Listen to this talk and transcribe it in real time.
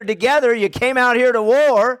together. You came out here to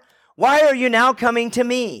war. Why are you now coming to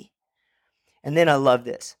me? And then I love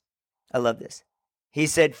this. He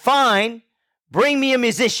said, fine, bring me a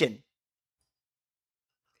musician.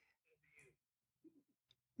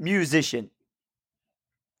 He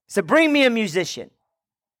said, bring me a musician.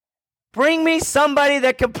 Bring me somebody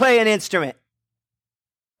that can play an instrument.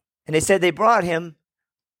 And they said they brought him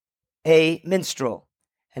a minstrel.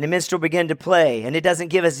 And the minstrel began to play. And it doesn't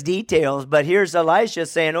give us details, but here's Elisha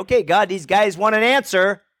saying, okay, God, these guys want an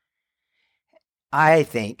answer. I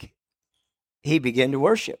think he began to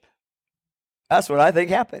worship. That's what I think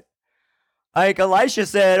happened. I think Elisha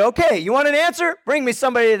said, okay, you want an answer? Bring me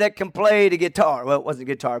somebody that can play the guitar. Well, it wasn't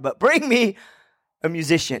guitar, but bring me a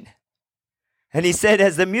musician. And he said,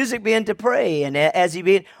 as the music began to pray, and as he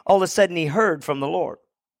began, all of a sudden he heard from the Lord.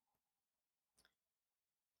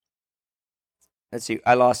 Let's see,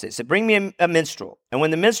 I lost it. It said, bring me a minstrel. And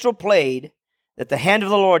when the minstrel played, that the hand of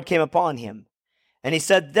the Lord came upon him. And he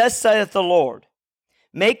said, thus saith the Lord,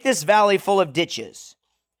 make this valley full of ditches.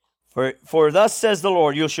 For thus says the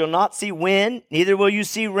Lord, you shall not see wind, neither will you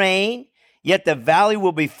see rain, yet the valley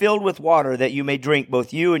will be filled with water, that you may drink,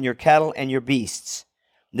 both you and your cattle and your beasts.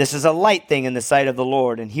 This is a light thing in the sight of the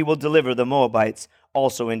Lord, and he will deliver the Moabites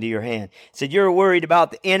also into your hand. He said, you're worried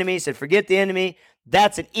about the enemy. He said, forget the enemy.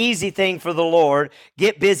 That's an easy thing for the Lord.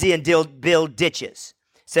 Get busy and build ditches.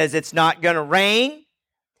 Says it's not going to rain.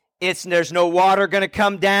 There's no water going to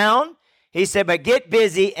come down. He said, but get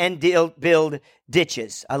busy and build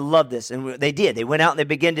ditches. I love this. And they did. They went out and they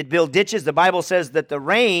began to build ditches. The Bible says that the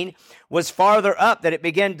rain was farther up, that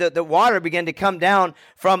the water began to come down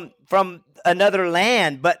from another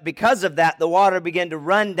land. But because of that, the water began to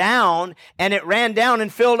run down, and it ran down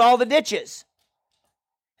and filled all the ditches.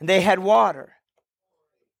 And they had water.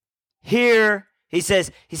 Here, he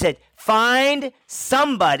said, find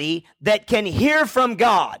somebody that can hear from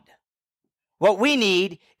God. What we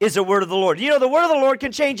need is a word of the Lord. You know, the word of the Lord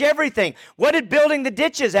can change everything. What did building the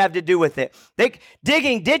ditches have to do with it?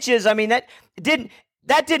 Digging ditches, I mean, that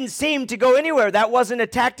didn't seem to go anywhere. That wasn't a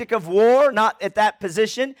tactic of war, not at that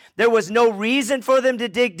position. There was no reason for them to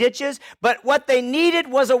dig ditches, but what they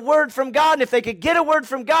needed was a word from God, and if they could get a word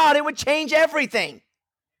from God, it would change everything.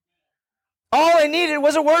 All they needed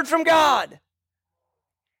was a word from God.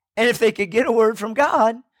 And if they could get a word from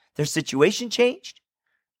God, their situation changed.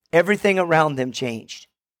 Everything around them changed.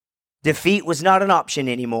 Defeat was not an option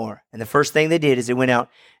anymore. And the first thing they did is they went out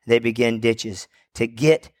and they began ditches to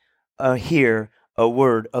hear a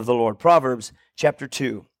word of the Lord. Proverbs chapter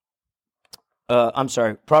 2.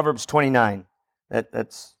 Proverbs 29.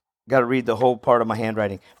 That's got to read the whole part of my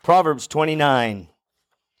handwriting. Proverbs 29.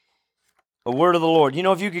 A word of the Lord. You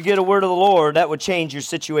know, if you could get a word of the Lord, that would change your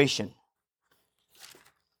situation.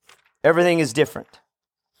 Everything is different.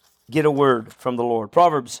 Get a word from the Lord.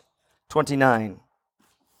 Proverbs 29,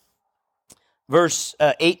 verse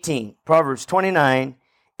 18. Proverbs 29,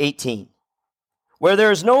 18. Where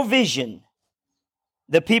there is no vision,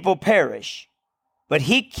 the people perish, but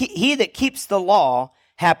he that keeps the law,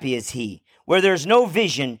 happy is he. Where there is no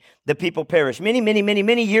vision, the people perish.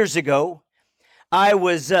 Many years ago, I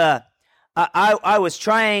was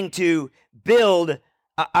trying to build,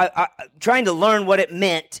 trying to learn what it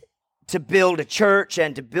meant to build a church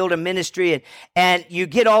and to build a ministry. And you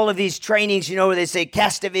get all of these trainings, you know, where they say,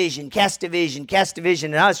 cast a vision.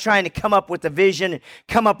 And I was trying to come up with a vision, and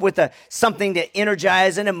come up with something to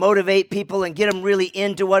energize and to motivate people and get them really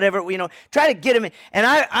into whatever, you know, try to get them in. And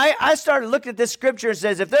I started looking at this scripture and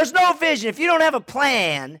says, if there's no vision, if you don't have a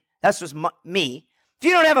plan, that's just me. If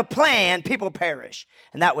you don't have a plan, people perish.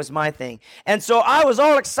 And that was my thing. And so I was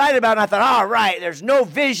all excited about it. And I thought, all right, there's no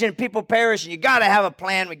vision, people perish. And you got to have a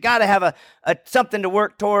plan. We got to have something to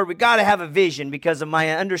work toward. We got to have a vision because of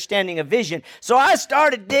my understanding of vision. So I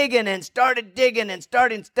started digging and started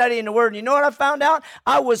studying the word. And you know what I found out?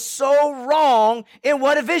 I was so wrong in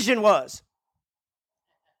what a vision was.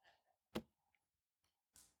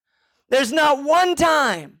 There's not one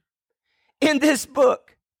time in this book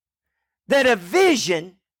that a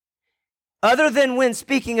vision, other than when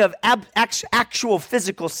speaking of actual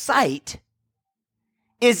physical sight,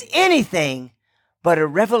 is anything but a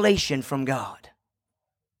revelation from God.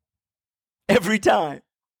 Every time.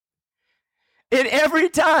 And every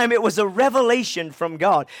time it was a revelation from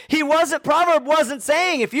God. Proverb wasn't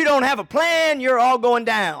saying, if you don't have a plan, you're all going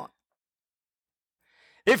down.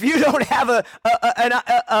 If you don't have a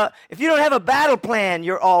battle plan,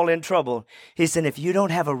 you're all in trouble. He said, if you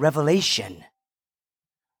don't have a revelation,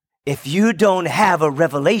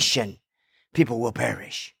 people will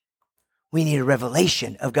perish. We need a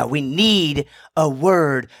revelation of God. We need a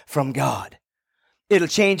word from God. It'll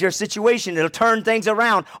change your situation. It'll turn things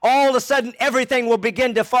around. All of a sudden, everything will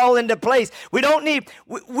begin to fall into place.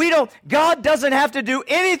 God doesn't have to do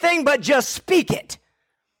anything but just speak it.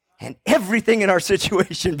 And everything in our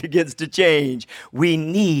situation begins to change. We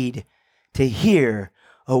need to hear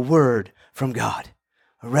a word from God,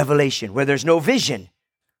 a revelation where there's no vision,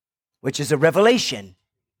 which is a revelation,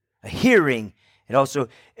 a hearing. It also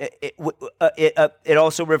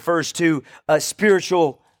refers to a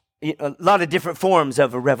spiritual, a lot of different forms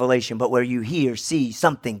of a revelation, but where you hear, see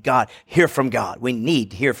something, God, hear from God. We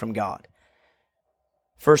need to hear from God.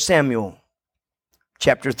 1 Samuel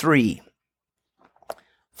chapter 3.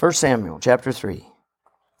 1 Samuel chapter 3.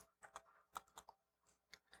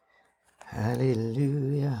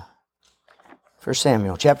 Hallelujah. 1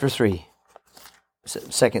 Samuel chapter 3.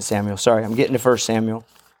 2 Samuel. Sorry, I'm getting to 1 Samuel.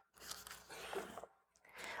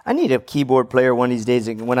 I need a keyboard player one of these days.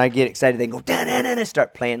 When I get excited, they go, da-da-da-da, and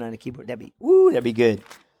start playing on the keyboard. That'd be good.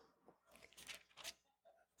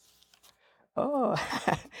 Oh,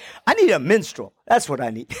 I need a minstrel. That's what I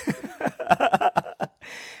need.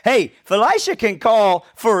 Hey, if Elisha can call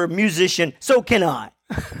for a musician, so can I.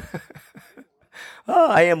 Oh,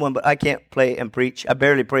 I am one, but I can't play and preach. I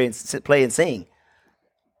barely play and sing.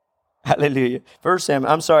 Hallelujah. 1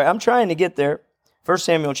 Samuel, I'm sorry, I'm trying to get there. 1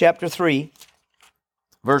 Samuel chapter 3,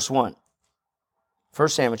 verse 1. 1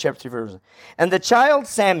 Samuel chapter 3, verse 1. And the child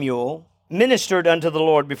Samuel ministered unto the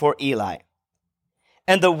Lord before Eli.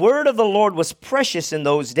 And the word of the Lord was precious in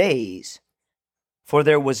those days, for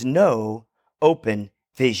there was no open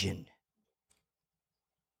vision.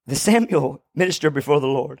 The Samuel ministered before the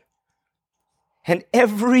Lord. And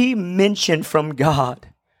every mention from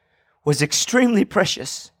God was extremely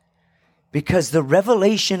precious because the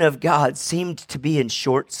revelation of God seemed to be in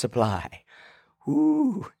short supply.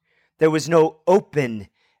 There was no open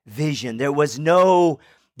vision. There was no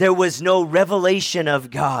revelation of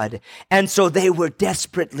God. And so they were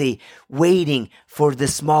desperately waiting for the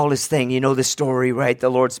smallest thing. You know the story, right? The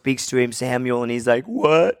Lord speaks to him, Samuel, and he's like,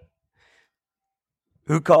 what?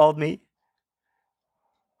 Who called me?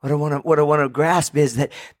 What I want to grasp is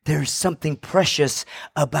that there's something precious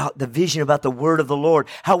about the vision, about the word of the Lord,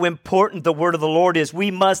 how important the word of the Lord is. We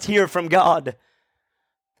must hear from God.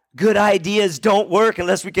 Good ideas don't work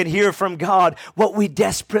unless we can hear from God. What we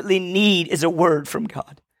desperately need is a word from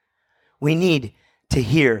God. We need to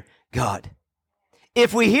hear God.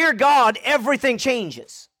 If we hear God, everything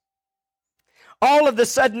changes. All of a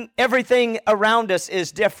sudden, everything around us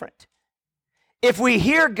is different. If we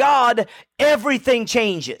hear God, everything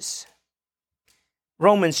changes.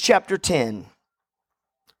 Romans chapter 10.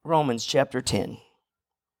 Romans chapter 10.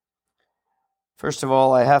 First of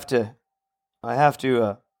all, I have to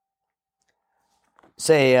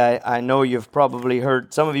say, I know you've probably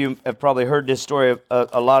heard, some of you have probably heard this story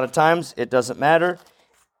a lot of times. It doesn't matter.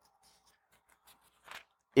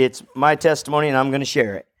 It's my testimony, and I'm going to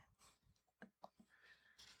share it.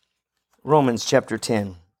 Romans chapter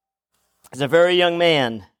 10. As a very young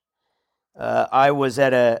man, I was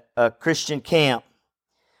at a Christian camp,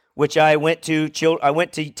 which I went to. I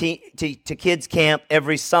went to kids camp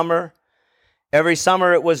every summer. Every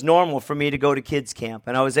summer it was normal for me to go to kids camp,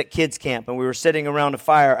 and I was at kids camp, and we were sitting around a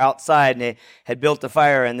fire outside, and they had built a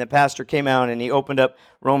fire, and the pastor came out, and he opened up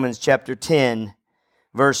Romans chapter 10,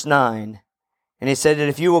 verse 9, and he said that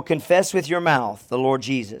if you will confess with your mouth the Lord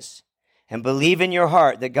Jesus and believe in your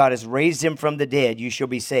heart that God has raised him from the dead, you shall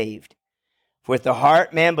be saved. For with the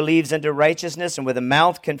heart man believes unto righteousness, and with the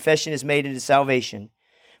mouth confession is made unto salvation.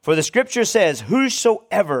 For the scripture says,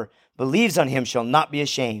 whosoever believes on him shall not be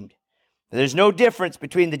ashamed. For there's no difference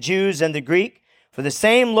between the Jews and the Greek, for the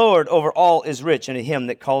same Lord over all is rich unto him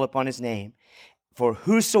that call upon his name. For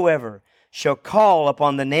whosoever shall call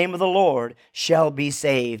upon the name of the Lord shall be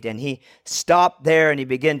saved. And he stopped there and he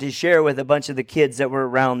began to share with a bunch of the kids that were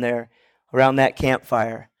around there, around that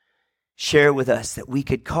campfire. Share with us that we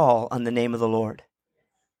could call on the name of the Lord,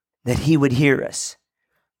 that he would hear us.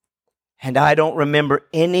 And I don't remember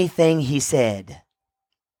anything he said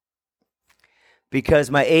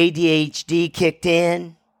because my ADHD kicked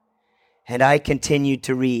in and I continued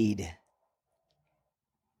to read.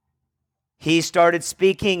 He started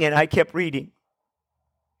speaking and I kept reading.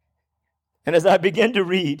 And as I began to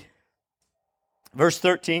read, verse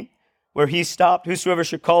 13, where he stopped, whosoever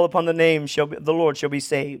shall call upon the name of the Lord shall be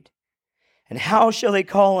saved. And how shall they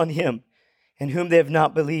call on him in whom they have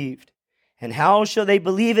not believed? And how shall they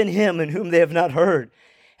believe in him in whom they have not heard?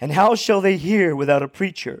 And how shall they hear without a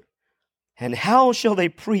preacher? And how shall they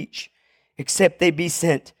preach except they be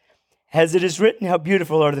sent? As it is written, how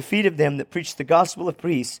beautiful are the feet of them that preach the gospel of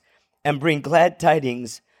peace and bring glad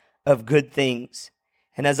tidings of good things.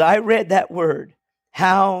 And as I read that word,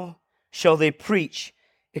 How shall they preach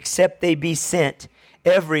except they be sent?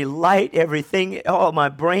 Every light, everything, my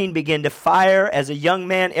brain began to fire as a young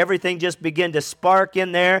man. Everything just began to spark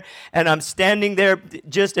in there. And I'm standing there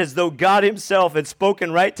just as though God himself had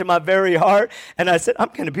spoken right to my very heart. And I said, I'm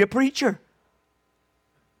going to be a preacher.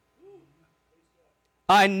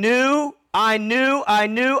 I knew. I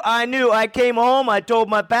came home, I told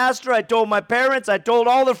my pastor, I told my parents, I told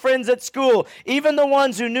all the friends at school, even the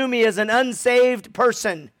ones who knew me as an unsaved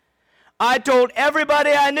person. I told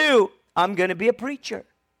everybody I knew, I'm going to be a preacher.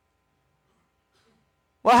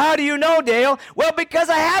 Well, how do you know, Dale? Well, because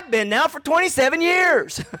I have been now for 27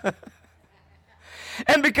 years.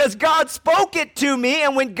 And because God spoke it to me,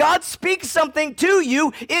 and when God speaks something to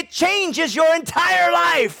you, it changes your entire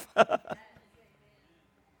life.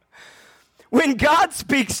 When God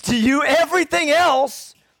speaks to you, everything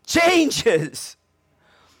else changes.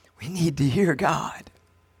 We need to hear God.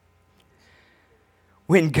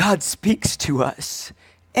 When God speaks to us,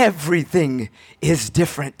 everything is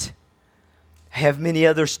different. I have many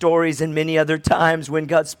other stories and many other times when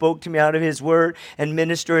God spoke to me out of his word and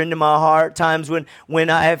ministered into my heart. Times when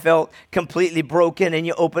I have felt completely broken, and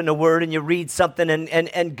you open the word and you read something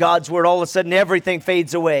and God's word, all of a sudden everything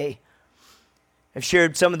fades away. I've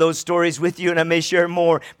shared some of those stories with you, and I may share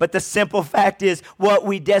more. But the simple fact is, what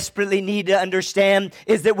we desperately need to understand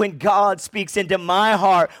is that when God speaks into my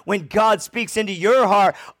heart, when God speaks into your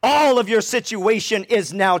heart, all of your situation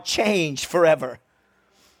is now changed forever.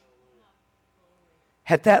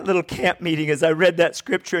 At that little camp meeting, as I read that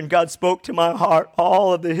scripture and God spoke to my heart,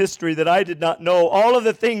 all of the history that I did not know, all of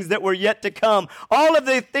the things that were yet to come, all of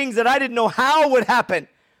the things that I didn't know how would happen,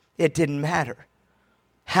 it didn't matter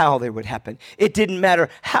how they would happen. It didn't matter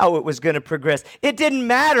how it was going to progress. It didn't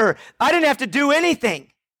matter. I didn't have to do anything.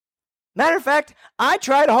 Matter of fact, I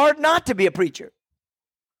tried hard not to be a preacher.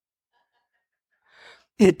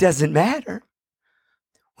 It doesn't matter.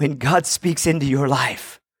 When God speaks into your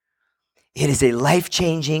life, it is a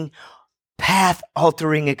life-changing,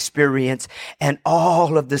 path-altering experience, and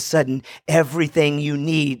all of the sudden, everything you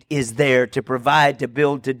need is there to provide, to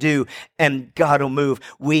build, to do, and God will move.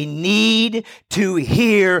 We need to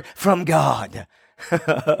hear from God.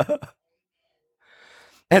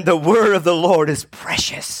 And the word of the Lord is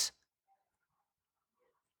precious.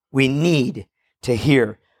 We need to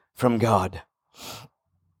hear from God.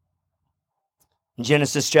 In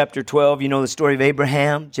Genesis chapter 12, you know the story of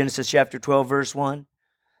Abraham. Genesis chapter 12, verse 1.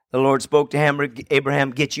 The Lord spoke to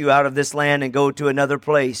Abraham, get you out of this land and go to another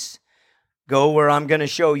place. Go where I'm going to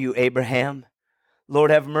show you, Abraham.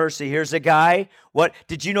 Lord, have mercy. Here's a guy. What?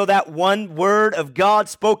 Did you know that one word of God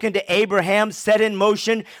spoken to Abraham set in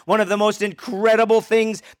motion one of the most incredible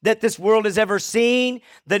things that this world has ever seen?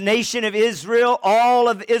 The nation of Israel, all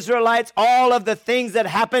of the Israelites, all of the things that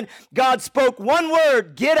happened. God spoke one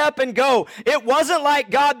word, get up and go. It wasn't like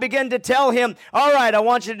God began to tell him, all right, I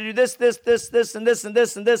want you to do this, and this, and this, and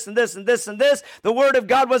this, and this, and this, and this. The word of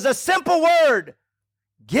God was a simple word.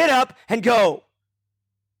 Get up and go.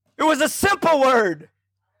 It was a simple word.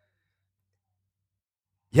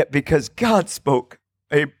 Yet because God spoke,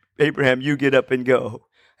 Abraham, you get up and go,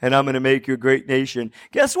 and I'm going to make you a great nation.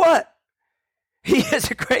 Guess what? He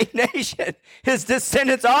is a great nation. His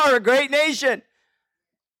descendants are a great nation,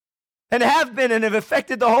 and have been and have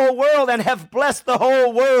affected the whole world and have blessed the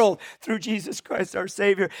whole world through Jesus Christ our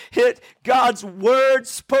Savior. God's word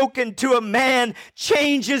spoken to a man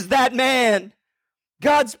changes that man.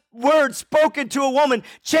 God's word spoken to a woman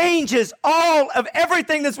changes all of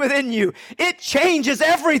everything that's within you. It changes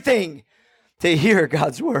everything to hear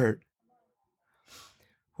God's word.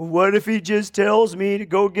 What if he just tells me to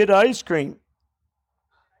go get ice cream?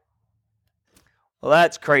 Well,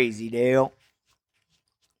 that's crazy, Dale.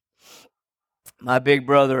 My big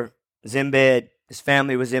brother was in bed. His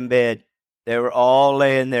family was in bed. They were all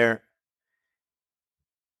laying there.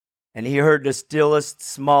 And he heard the stillest,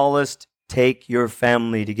 smallest, take your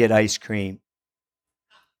family to get ice cream.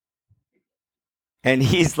 And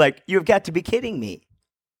he's like, you've got to be kidding me.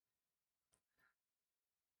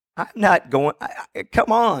 I'm not going,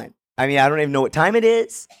 come on. I mean, I don't even know what time it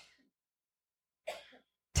is.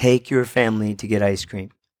 Take your family to get ice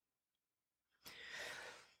cream.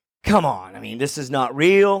 Come on. I mean, this is not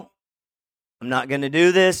real. I'm not going to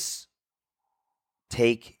do this.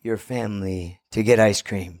 Take your family to get ice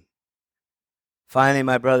cream. Finally,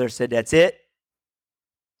 my brother said, that's it.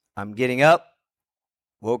 I'm getting up.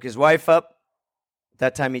 Woke his wife up. At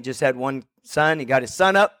that time, he just had one son. He got his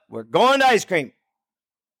son up. We're going to ice cream.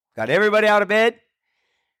 Got everybody out of bed.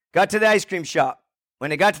 Got to the ice cream shop. When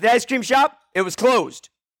they got to the ice cream shop, it was closed.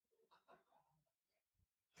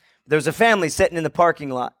 There was a family sitting in the parking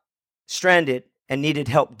lot, stranded, and needed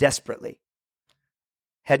help desperately.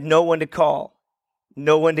 Had no one to call,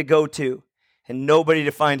 no one to go to, and nobody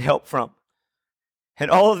to find help from.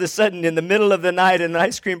 And all of a sudden, in the middle of the night in an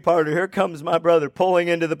ice cream parlor, here comes my brother pulling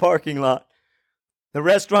into the parking lot. The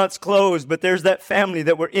restaurant's closed, but there's that family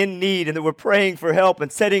that were in need and that were praying for help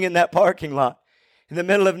and sitting in that parking lot in the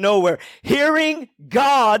middle of nowhere. Hearing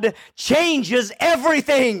God changes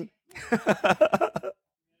everything.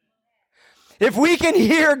 If we can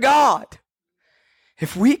hear God,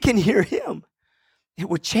 if we can hear Him, it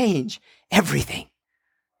would change everything.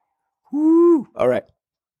 Woo. All right.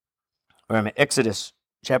 Exodus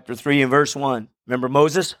chapter 3 and verse 1. Remember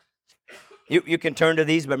Moses? You can turn to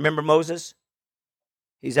these, but remember Moses?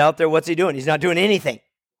 He's out there. What's he doing? He's not doing anything.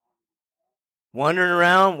 Wandering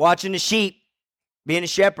around, watching the sheep, being a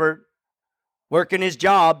shepherd, working his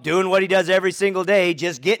job, doing what he does every single day,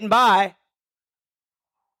 just getting by.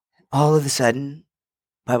 All of a sudden,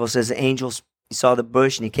 the Bible says the angel, he saw the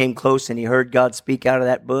bush and he came close and he heard God speak out of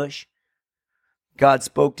that bush. God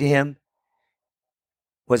spoke to him.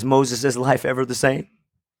 Was Moses' life ever the same?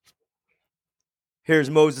 Here's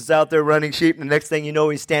Moses out there running sheep, and the next thing you know,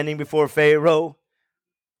 he's standing before Pharaoh,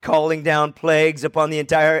 calling down plagues upon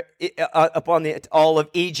all of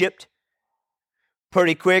Egypt.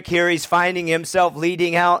 Pretty quick, here he's finding himself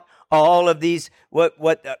leading out all of these,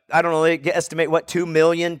 I don't know, they estimate 2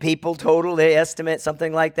 million people total, they estimate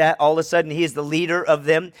something like that. All of a sudden, he is the leader of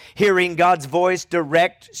them, hearing God's voice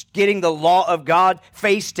direct, getting the law of God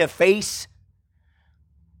face to face.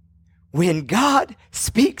 When God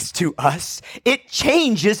speaks to us, it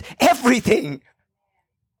changes everything.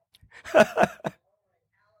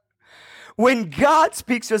 When God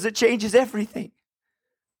speaks to us, it changes everything.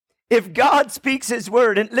 If God speaks His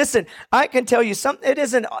word, and listen, I can tell you something. It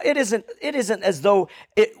isn't as though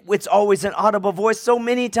it's always an audible voice. So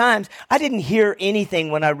many times, I didn't hear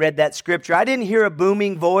anything when I read that scripture. I didn't hear a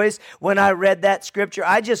booming voice when I read that scripture.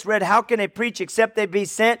 I just read, "How can they preach except they be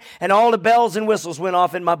sent?" And all the bells and whistles went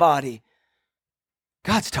off in my body.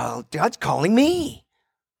 God's calling me.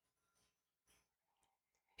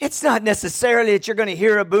 It's not necessarily that you're going to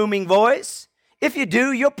hear a booming voice. If you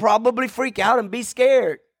do, you'll probably freak out and be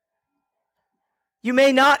scared. You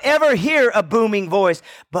may not ever hear a booming voice,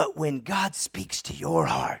 but when God speaks to your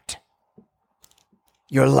heart,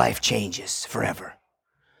 your life changes forever.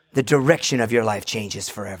 The direction of your life changes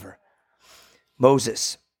forever.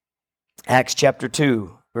 Moses, Acts chapter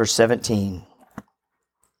 2, verse 17.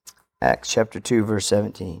 Acts chapter 2, verse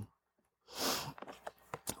 17.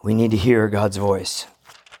 We need to hear God's voice.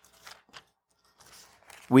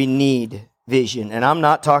 We need vision. And I'm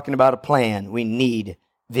not talking about a plan. We need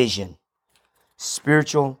vision.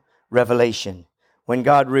 Spiritual revelation. When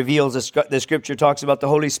God reveals, the scripture talks about the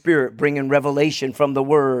Holy Spirit bringing revelation from the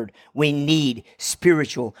Word. We need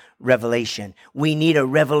spiritual revelation. We need a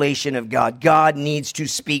revelation of God. God needs to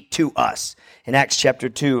speak to us. In Acts chapter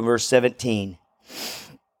 2, verse 17.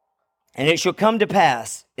 And it shall come to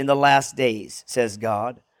pass in the last days, says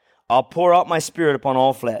God, I'll pour out my Spirit upon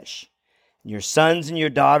all flesh. Your sons and your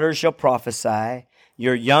daughters shall prophesy.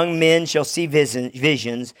 Your young men shall see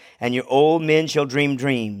visions, and your old men shall dream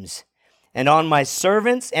dreams. And on my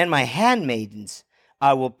servants and my handmaidens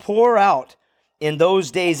I will pour out in those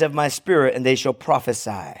days of my Spirit, and they shall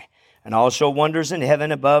prophesy. And I'll show wonders in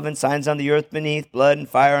heaven above and signs on the earth beneath, blood and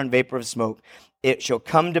fire and vapor of smoke. It shall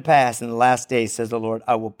come to pass in the last days, says the Lord,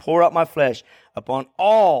 I will pour out my flesh upon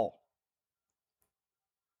all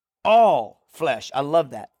flesh. I love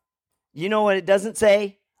that. You know what it doesn't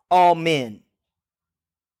say? All men.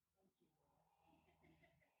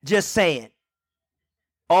 Just saying.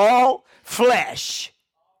 All flesh.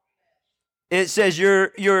 It says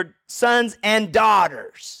your sons and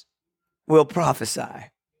daughters will prophesy.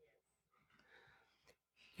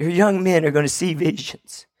 Your young men are going to see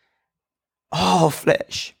visions. All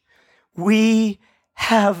flesh. We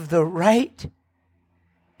have the right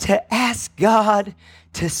to ask God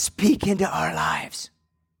to speak into our lives.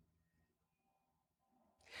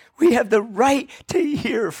 We have the right to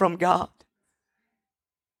hear from God.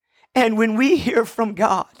 And when we hear from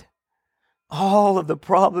God, all of the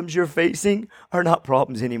problems you're facing are not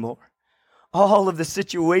problems anymore. All of the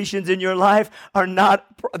situations in your life are not,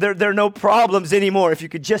 they're no problems anymore if you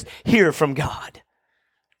could just hear from God.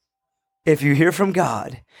 If you hear from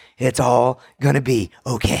God, it's all going to be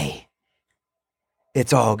okay.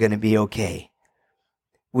 It's all going to be okay.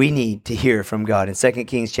 We need to hear from God. In 2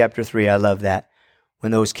 Kings chapter 3, I love that.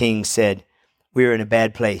 When those kings said, we're in a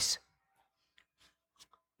bad place.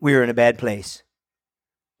 We're in a bad place.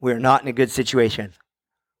 We're not in a good situation.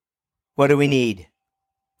 What do we need?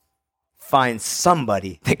 Find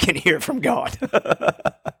somebody that can hear from God.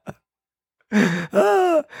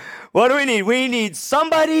 What do we need? We need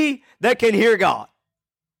somebody that can hear God.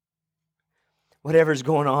 Whatever's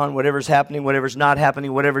going on, whatever's happening, whatever's not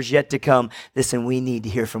happening, whatever's yet to come, listen, we need to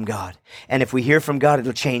hear from God. And if we hear from God,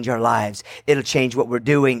 it'll change our lives. It'll change what we're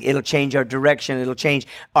doing. It'll change our direction. It'll change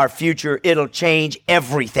our future. It'll change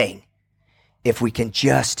everything if we can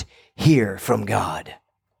just hear from God.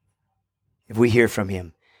 If we hear from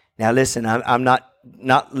Him. Now listen, I'm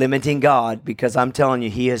not limiting God, because I'm telling you,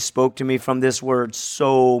 He has spoke to me from this word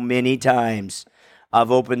so many times. I've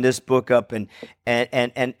opened this book up and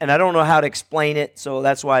I don't know how to explain it. So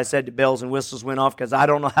that's why I said the bells and whistles went off, because I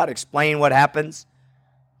don't know how to explain what happens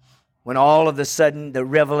when all of a sudden the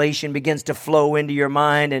revelation begins to flow into your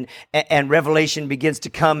mind and revelation begins to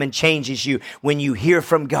come and changes you. When you hear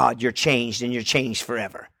from God, you're changed, and you're changed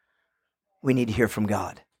forever. We need to hear from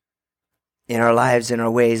God in our lives, in our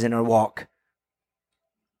ways, in our walk.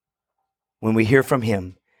 When we hear from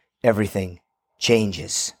Him, everything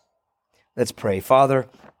changes. Let's pray. Father,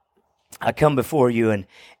 I come before you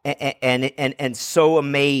and so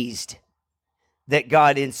amazed that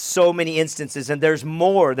God, in so many instances, and there's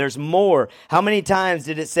more. How many times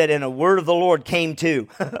did it said, and a word of the Lord came to?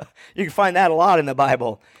 You can find that a lot in the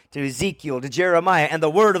Bible. To Ezekiel, to Jeremiah, and the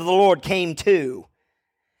word of the Lord came to.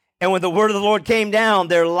 And when the word of the Lord came down,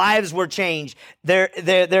 their lives were changed. Their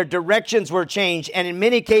directions were changed. And in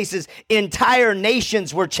many cases, entire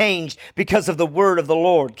nations were changed because of the word of the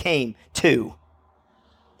Lord came to.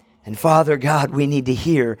 And Father God, we need to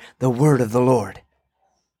hear the word of the Lord.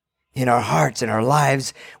 In our hearts, in our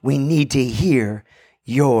lives, we need to hear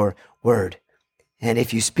your word. And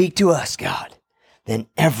if you speak to us, God, then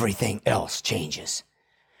everything else changes.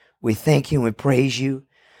 We thank you and we praise you.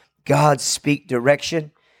 God, speak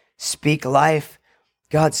direction. Speak life.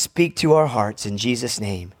 God, speak to our hearts in Jesus'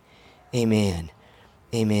 name. Amen.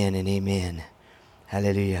 Amen and amen.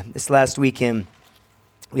 Hallelujah. This last weekend,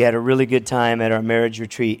 we had a really good time at our marriage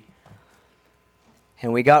retreat.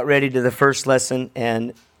 And we got ready to the first lesson,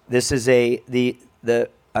 and this is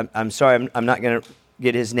I'm sorry, I'm not going to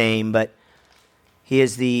get his name, but he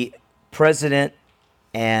is the president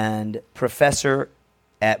and professor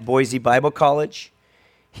at Boise Bible College.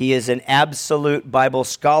 He is an absolute Bible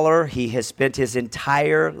scholar. He has spent his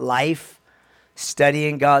entire life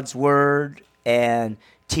studying God's Word and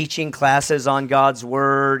teaching classes on God's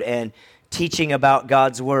Word and teaching about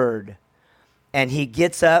God's Word. And he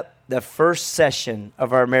gets up the first session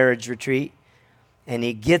of our marriage retreat, and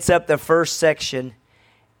he gets up the first section,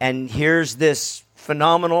 and here's this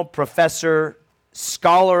phenomenal professor,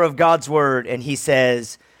 scholar of God's Word, and he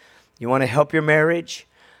says, "You want to help your marriage?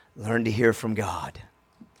 Learn to hear from God."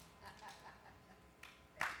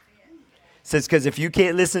 Says, because if you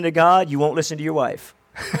can't listen to God, you won't listen to your wife.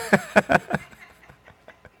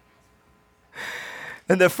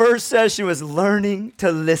 And the first session was learning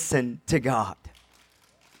to listen to God.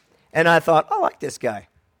 And I thought, I like this guy.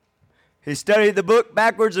 He studied the book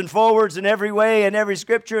backwards and forwards in every way and every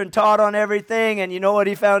scripture and taught on everything. And you know what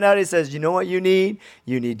he found out? He says, you know what you need?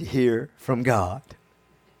 You need to hear from God.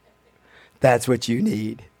 That's what you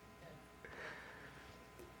need.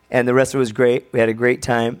 And the rest of it was great. We had a great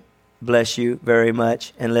time. Bless you very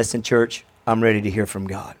much. And listen, church, I'm ready to hear from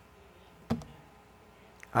God.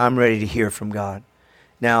 I'm ready to hear from God.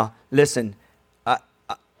 Now, listen,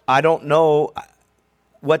 I don't know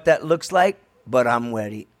what that looks like, but I'm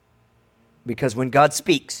ready. Because when God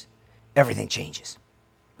speaks, everything changes.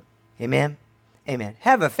 Amen? Amen.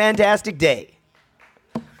 Have a fantastic day.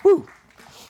 Woo.